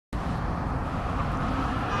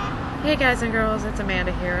Hey guys and girls, it's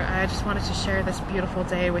Amanda here. I just wanted to share this beautiful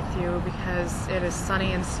day with you because it is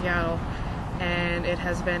sunny in Seattle and it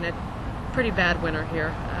has been a pretty bad winter here.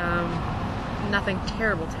 Nothing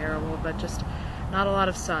terrible, but just not a lot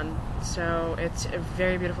of sun. So it's a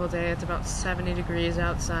very beautiful day. It's about 70 degrees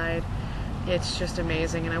outside. It's just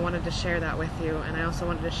amazing, and I wanted to share that with you. And I also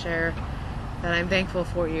wanted to share that I'm thankful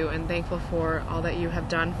for you and thankful for all that you have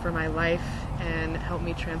done for my life and helped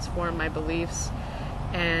me transform my beliefs.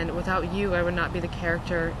 And without you, I would not be the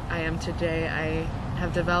character I am today. I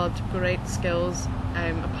have developed great skills.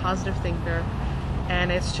 I'm a positive thinker,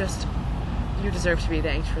 and it's just, you deserve to be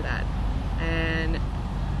thanked for that. And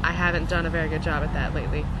I haven't done a very good job at that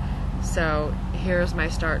lately. So here's my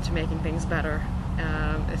start to making things better.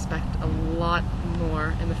 Expect a lot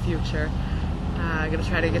more in the future. I'm going to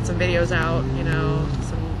try to get some videos out,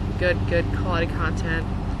 some good quality content.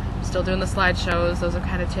 Still doing the slideshows. Those are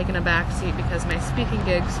kind of taking a back seat because my speaking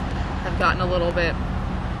gigs have gotten a little bit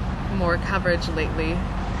more coverage lately,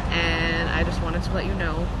 and I just wanted to let you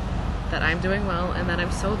know that I'm doing well and that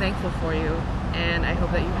I'm so thankful for you, and I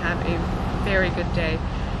hope that you have a very good day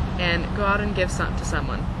and go out and give something to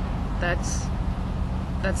someone. That's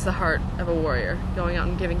the heart of a warrior, going out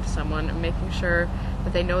and giving to someone and making sure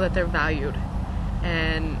that they know that they're valued.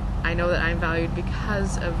 And I know that I'm valued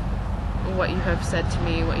because of what you have said to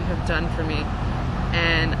me, what you have done for me,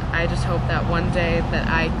 and I just hope that one day that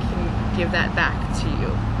I can give that back to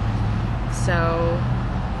you. So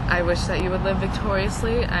I wish that you would live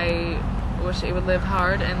victoriously. I wish that you would live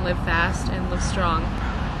hard and live fast and live strong,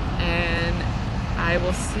 and I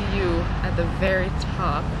will see you at the very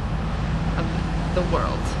top of the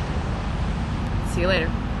world. See you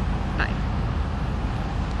later.